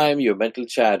of the time, your mental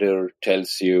chatter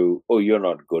tells you, oh, you're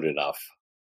not good enough.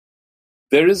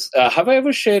 There is, have I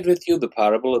ever shared with you the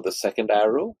parable of the second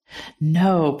arrow?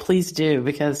 No, please do,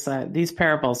 because these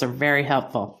parables are very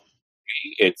helpful.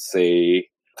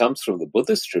 Comes from the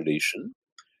Buddhist tradition.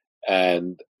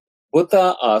 And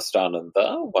Buddha asked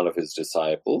Ananda, one of his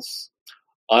disciples,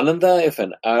 Ananda, if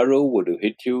an arrow were to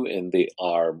hit you in the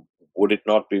arm, would it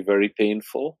not be very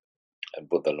painful? And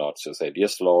Buddha nods his head,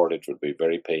 yes, Lord, it would be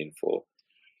very painful.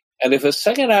 And if a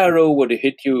second arrow were to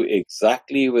hit you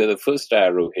exactly where the first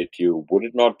arrow hit you, would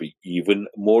it not be even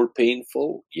more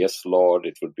painful? Yes, Lord,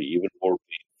 it would be even more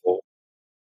painful.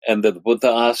 And the Buddha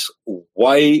asks,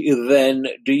 why then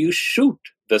do you shoot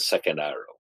the second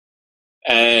arrow?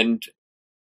 And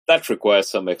that requires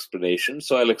some explanation,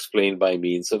 so I'll explain by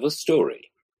means of a story.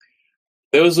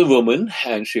 There was a woman,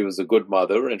 and she was a good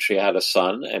mother, and she had a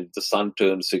son, and the son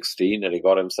turned 16, and he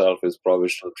got himself his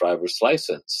provisional driver's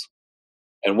license.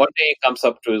 And one day he comes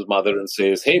up to his mother and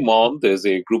says, hey, Mom, there's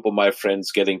a group of my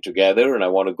friends getting together, and I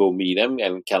want to go meet them,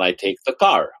 and can I take the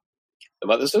car? The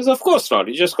mother says, of course not.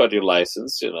 You just got your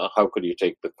license. How could you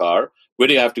take the car? Where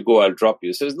do you have to go? I'll drop you.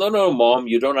 He says, no, Mom,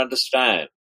 you don't understand.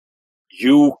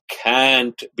 You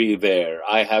can't be there.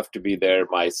 I have to be there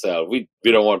myself. We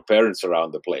don't want parents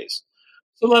around the place.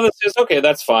 So mother says, okay,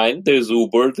 that's fine. There's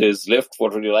Uber, there's Lyft.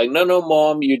 What would you like? No,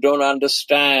 Mom, you don't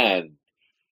understand.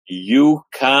 You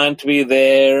can't be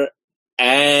there,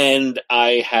 and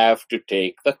I have to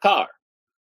take the car.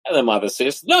 And the mother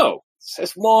says, no.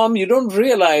 Says, Mom, you don't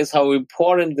realize how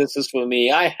important this is for me.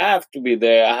 I have to be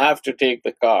there. I have to take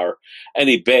the car. And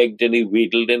he begged and he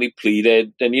wheedled and he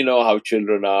pleaded. And you know how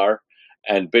children are.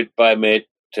 And bit by bit,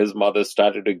 his mother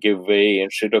started to give way,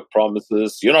 and she took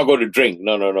promises. You're not going to drink.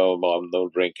 No, Mom, no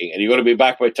drinking. And you're going to be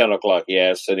back by 10 o'clock.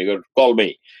 Yes. And you're going to call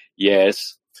me.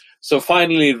 Yes. So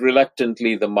finally,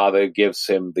 reluctantly, the mother gives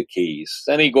him the keys.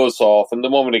 And he goes off. And the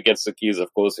moment he gets the keys,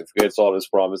 of course, he forgets all his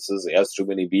promises. He has too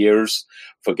many beers,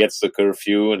 forgets the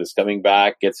curfew, and is coming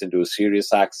back, gets into a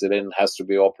serious accident, has to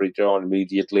be operated on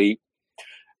immediately.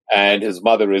 And his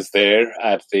mother is there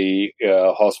at the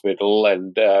hospital.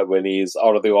 And when he's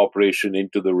out of the operation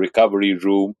into the recovery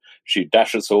room, she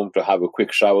dashes home to have a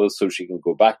quick shower so she can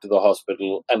go back to the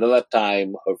hospital. And at that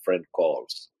time, her friend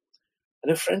calls. And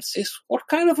her friend says, what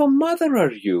kind of a mother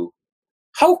are you?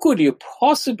 How could you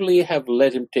possibly have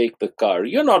let him take the car?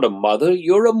 You're not a mother,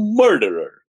 you're a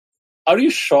murderer. Are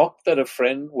you shocked that a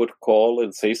friend would call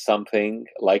and say something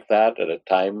like that at a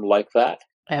time like that?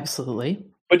 Absolutely.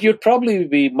 But you'd probably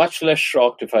be much less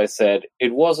shocked if I said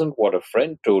it wasn't what a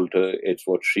friend told her, it's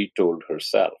what she told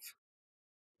herself.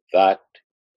 That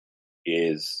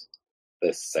is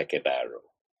the second arrow.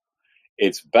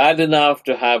 It's bad enough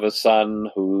to have a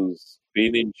son who's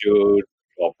been injured,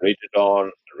 operated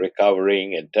on,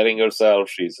 recovering, and telling herself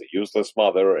she's a useless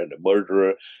mother and a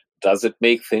murderer. Does it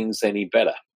make things any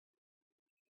better?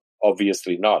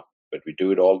 Obviously not, but we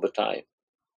do it all the time.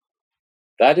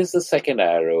 That is the second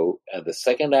arrow, and the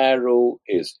second arrow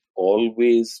is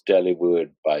always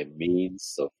delivered by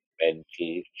means of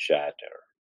mental chatter.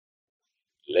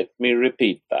 Let me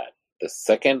repeat that. The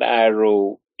second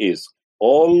arrow is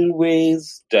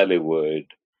always delivered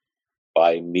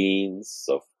by means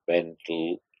of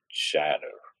mental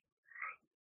chatter.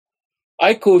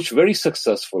 I coach very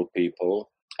successful people,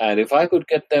 and if I could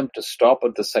get them to stop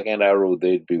at the second arrow,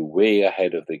 they'd be way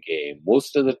ahead of the game.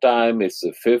 Most of the time, it's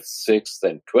the 5th, 6th,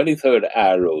 and 23rd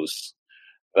arrows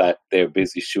that they're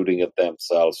busy shooting at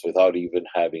themselves without even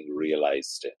having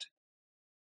realized it.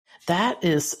 That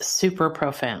is super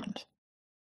profound.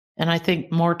 And I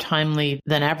think more timely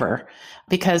than ever,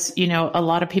 because, a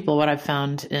lot of people, what I've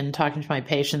found in talking to my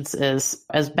patients is,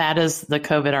 as bad as the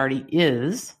COVID already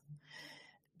is,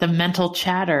 the mental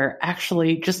chatter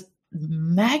actually just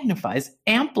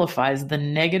amplifies the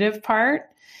negative part.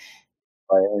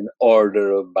 By an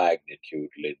order of magnitude,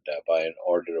 Linda, by an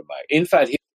order of magnitude. In fact,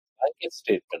 here's the blanket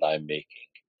statement I'm making.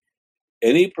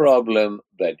 Any problem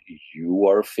that you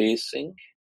are facing,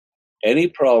 any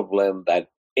problem that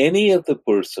any of the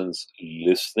persons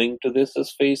listening to this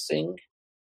is facing,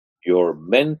 your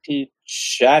mental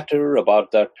chatter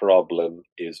about that problem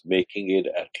is making it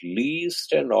at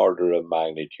least an order of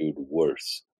magnitude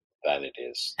worse than it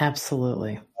is.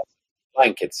 Absolutely.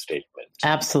 Blanket statement.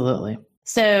 Absolutely.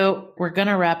 So we're going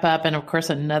to wrap up, and of course,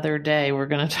 another day we're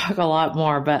going to talk a lot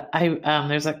more. But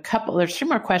there's 2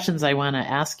 more questions I want to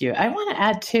ask you. I want to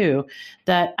add too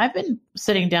that I've been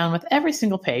sitting down with every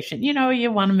single patient.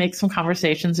 You want to make some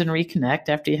conversations and reconnect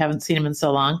after you haven't seen them in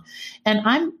so long, and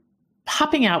I'm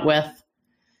popping out with,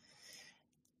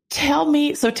 Tell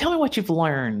me what you've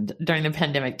learned during the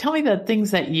pandemic. Tell me the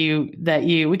things that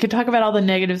we could talk about all the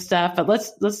negative stuff, but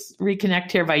let's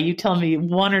reconnect here by you telling me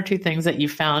 1 or 2 things that you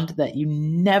found that you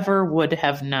never would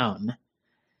have known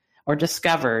or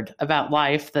discovered about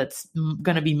life that's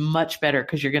going to be much better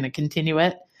because you're going to continue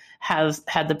it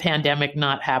had the pandemic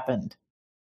not happened.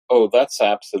 Oh, that's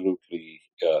absolutely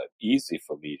easy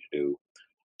for me to do.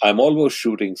 I'm almost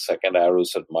shooting second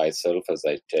arrows at myself as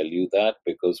I tell you that,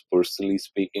 because personally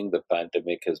speaking, the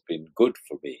pandemic has been good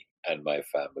for me and my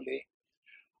family.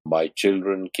 My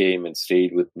children came and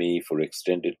stayed with me for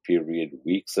extended period,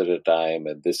 weeks at a time,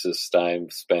 and this is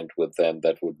time spent with them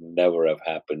that would never have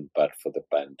happened but for the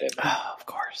pandemic. Oh, of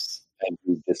course. And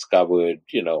we discovered,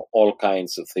 all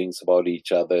kinds of things about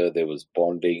each other. There was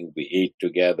bonding. We ate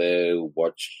together,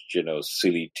 watched,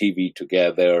 silly TV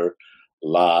together,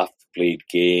 laughed, played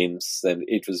games, and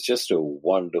it was just a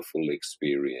wonderful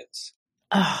experience.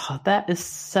 Oh,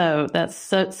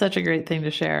 such a great thing to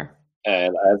share.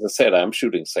 And as I said, I'm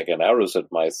shooting second arrows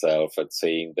at myself at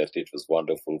saying that it was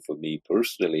wonderful for me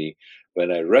personally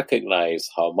when I recognize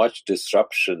how much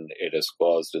disruption it has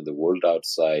caused in the world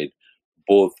outside,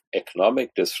 both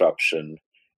economic disruption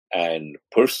and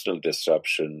personal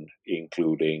disruption,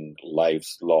 including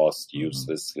lives lost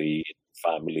uselessly,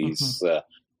 families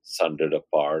sundered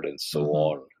apart, and so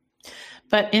on.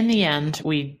 But in the end,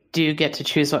 we do get to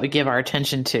choose what we give our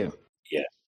attention to. Yeah.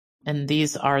 And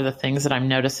these are the things that I'm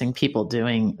noticing people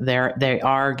doing. They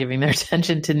are giving their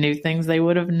attention to new things they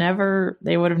would have never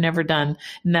done.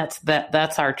 And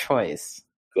that's our choice.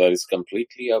 That is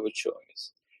completely our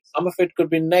choice. Some of it could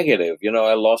be negative.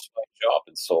 I lost my job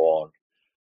and so on.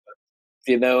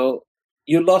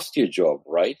 You lost your job,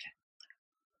 right?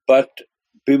 But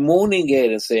bemoaning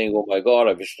it and saying, oh my God,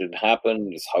 I wish it didn't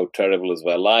happen. How terrible is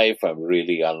my life? I'm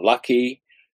really unlucky.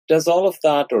 Does all of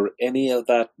that or any of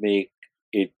that make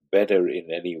it better in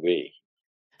any way?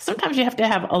 Sometimes you have to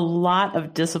have a lot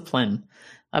of discipline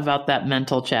about that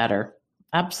mental chatter.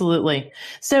 Absolutely.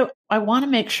 So I want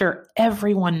to make sure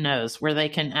everyone knows where they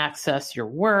can access your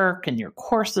work and your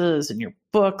courses and your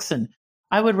books. And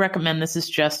I would recommend this is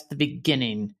just the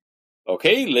beginning.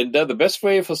 Okay, Linda, the best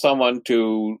way for someone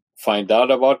to find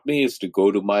out about me is to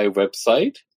go to my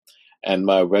website. And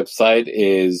my website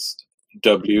is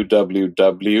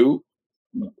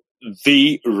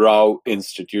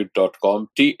www.theraoinstitute.com,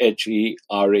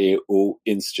 THERAO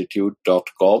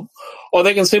institute.com. Or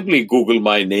they can simply Google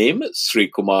my name,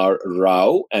 Srikumar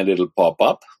Rao, and it'll pop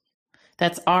up.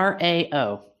 That's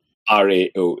RAO.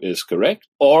 RAO is correct.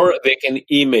 Or they can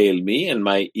email me, and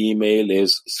my email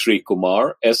is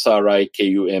Srikumar,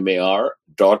 SRIKUMAR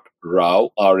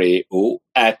 .Rao, RAO,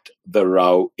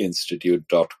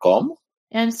 @theraoinstitute.com.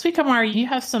 And Srikumar, you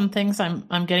have some things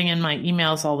I'm getting in my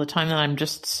emails all the time that I'm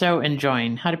just so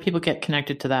enjoying. How do people get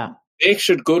connected to that? They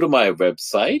should go to my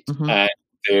website and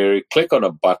they click on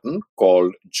a button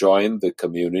called Join the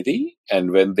Community.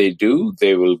 And when they do,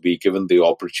 they will be given the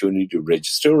opportunity to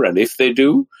register. And if they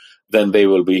do, then they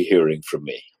will be hearing from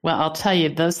me. Well, I'll tell you,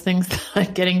 those things that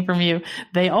I'm getting from you,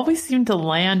 they always seem to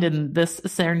land in this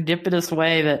serendipitous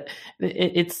way that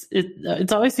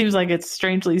it always seems like it's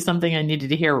strangely something I needed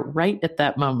to hear right at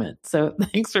that moment. So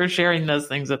thanks for sharing those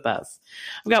things with us.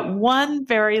 I've got one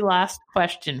very last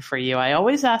question for you. I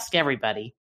always ask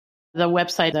everybody. The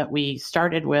website that we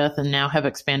started with and now have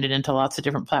expanded into lots of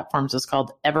different platforms is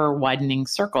called Ever Widening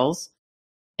Circles.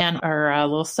 And our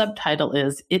little subtitle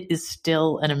is, It is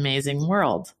Still an Amazing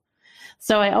World.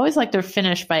 So I always like to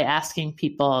finish by asking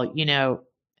people,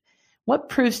 what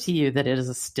proves to you that it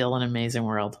is still an amazing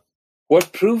world?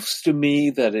 What proves to me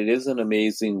that it is an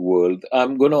amazing world,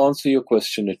 I'm going to answer your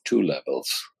question at two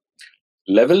levels.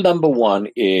 Level number one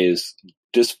is,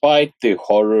 despite the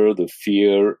horror, the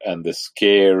fear, and the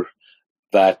scare,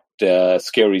 that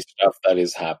scary stuff that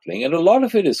is happening, and a lot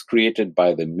of it is created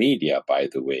by the media, by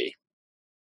the way,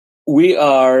 we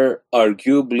are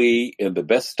arguably in the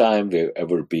best time we've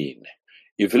ever been.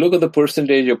 If you look at the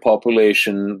percentage of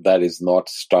population that is not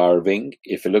starving,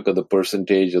 if you look at the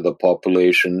percentage of the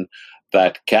population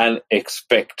that can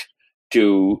expect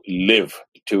to live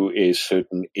to a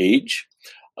certain age,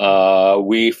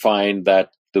 we find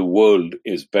that the world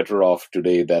is better off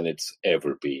today than it's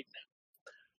ever been.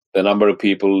 The number of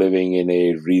people living in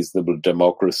a reasonable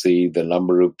democracy, the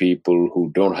number of people who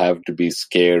don't have to be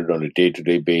scared on a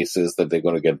day-to-day basis that they're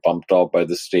going to get bumped off by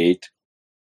the state.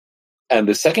 And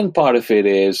the second part of it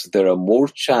is there are more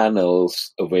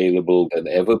channels available than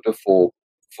ever before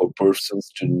for persons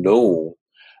to know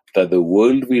that the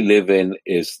world we live in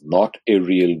is not a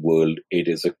real world. It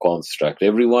is a construct.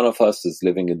 Every one of us is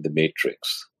living in the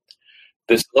matrix.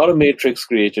 This is not a matrix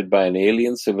created by an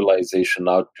alien civilization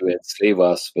out to enslave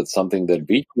us, but something that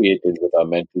we created with our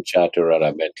mental chatter and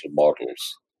our mental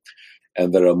models.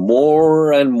 And there are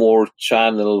more and more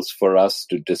channels for us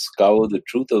to discover the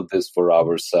truth of this for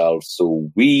ourselves so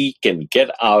we can get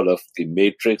out of the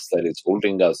matrix that is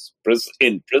holding us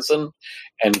in prison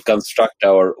and construct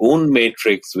our own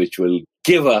matrix, which will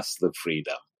give us the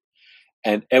freedom.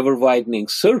 And ever-widening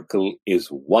circle is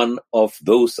one of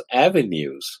those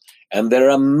avenues. And there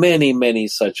are many, many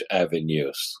such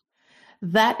avenues.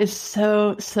 That is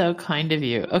so, so kind of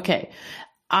you. Okay.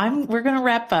 We're going to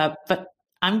wrap up, but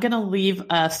I'm going to leave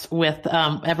us with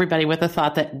everybody with a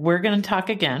thought that we're going to talk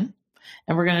again,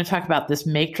 and we're going to talk about this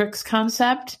matrix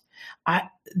concept.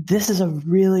 This is a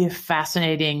really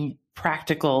fascinating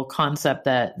practical concept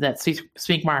that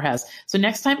Srikumar has. So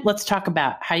next time, let's talk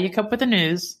about how you cope with the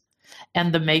news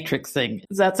and the matrix thing.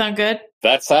 Does that sound good?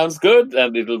 That sounds good,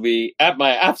 and it'll be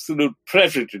my absolute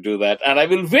pleasure to do that. And I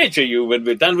will wager you when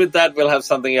we're done with that, we'll have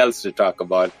something else to talk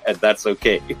about, and that's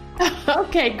okay.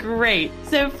 Okay, great.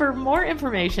 So for more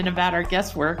information about our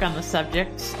guest work on the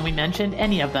subjects we mentioned,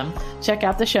 any of them, check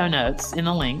out the show notes in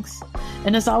the links.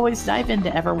 And as always, dive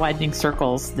into ever-widening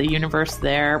circles, the universe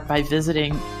there, by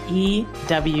visiting ewc.co.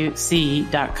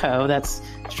 That's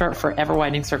short for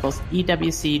ever-widening circles,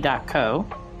 ewc.co.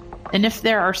 And if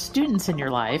there are students in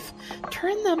your life,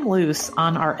 turn them loose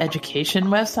on our education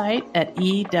website at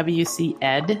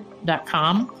ewced.com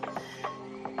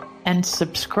and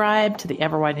subscribe to the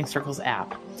Ever-Widening Circles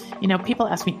app. You know, people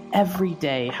ask me every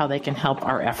day how they can help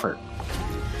our effort.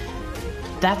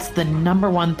 That's the number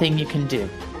one thing you can do.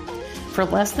 For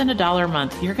less than $1 a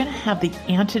month, you're going to have the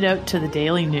antidote to the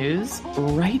daily news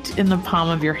right in the palm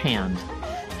of your hand.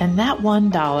 And that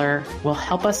 $1 will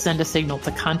help us send a signal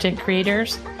to content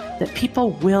creators that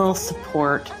people will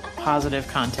support positive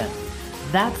content.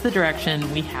 That's the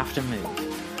direction we have to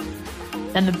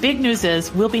move. And the big news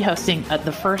is we'll be hosting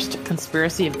the first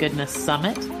Conspiracy of Goodness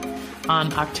Summit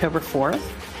on October 4th.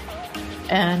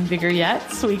 And bigger yet,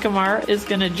 Srikumar is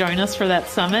going to join us for that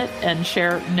summit and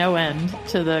share no end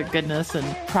to the goodness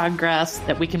and progress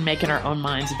that we can make in our own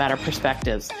minds about our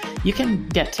perspectives. You can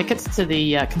get tickets to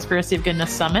the Conspiracy of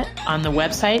Goodness Summit on the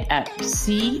website at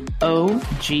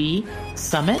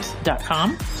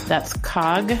cogsummit.com. That's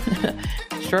COG,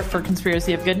 short for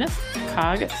Conspiracy of Goodness,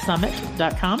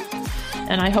 cogsummit.com.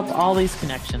 And I hope all these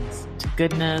connections to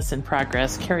goodness and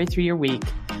progress carry through your week,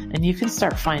 and you can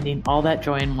start finding all that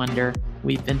joy and wonder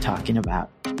we've been talking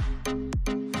about.